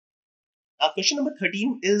Question number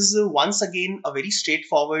 13 is once again a very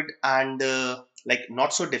straightforward and like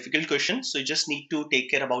not so difficult question. So you just need to take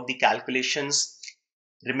care about the calculations,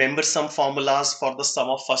 remember some formulas for the sum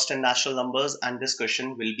of first and natural numbers, and this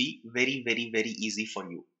question will be very easy for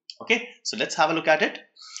you. Okay, so let's have a look at it.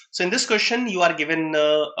 So in this question you are given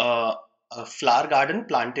a flower garden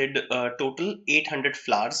planted total 800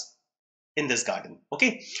 flowers in this garden.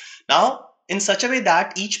 Okay, now in such a way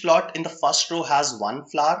that each plot in the first row has one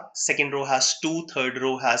flower, second row has two, third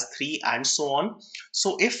row has three, and so on.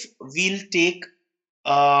 So if we'll take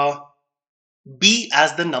uh, B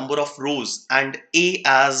as the number of rows and A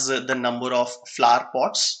as the number of flower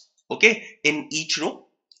pots, okay, in each row.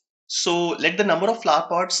 So let the number of flower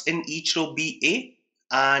pots in each row be A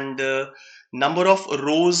and number of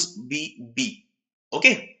rows be B.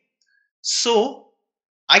 Okay, so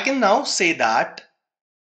I can now say that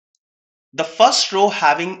the first row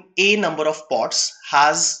having A number of pots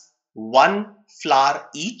has one flower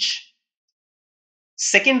each.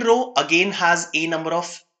 Second row again has A number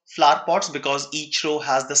of flower pots because each row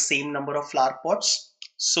has the same number of flower pots.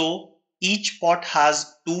 So each pot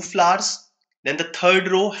has two flowers. Then the third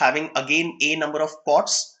row having again A number of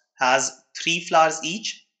pots has three flowers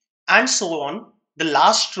each, and so on. The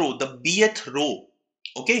last row, the Bth row,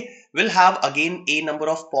 okay, will have again A number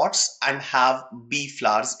of pots and have B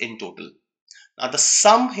flowers in total. Now the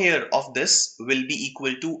sum here of this will be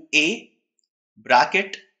equal to A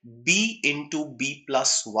bracket B into B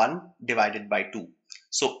plus 1 divided by 2.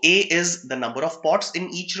 So A is the number of pots in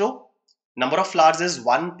each row. Number of flowers is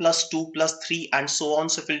 1 plus 2 plus 3 and so on.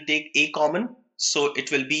 So if we'll take A common, so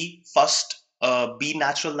it will be first B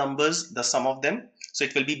natural numbers, the sum of them. So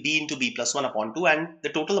it will be B into B plus 1 upon 2, and the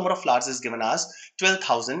total number of flowers is given as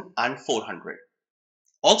 12,400.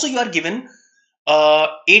 Also you are given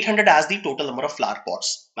 800 as the total number of flower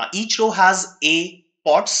pots. Now each row has A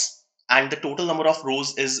pots and the total number of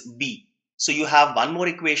rows is B. So you have one more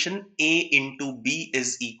equation, A into B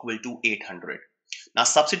is equal to 800. Now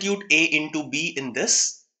substitute A into B in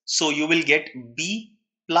this. So you will get B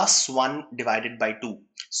plus 1 divided by 2.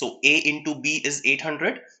 So A into B is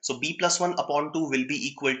 800. So B plus 1 upon 2 will be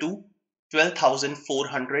equal to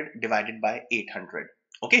 12,400 divided by 800.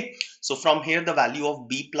 Okay, so from here the value of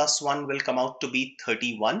B plus 1 will come out to be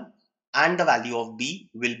 31 and the value of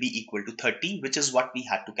B will be equal to 30, which is what we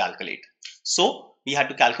had to calculate. So we had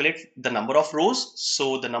to calculate the number of rows.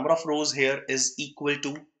 So the number of rows here is equal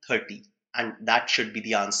to 30, and that should be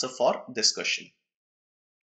the answer for this question.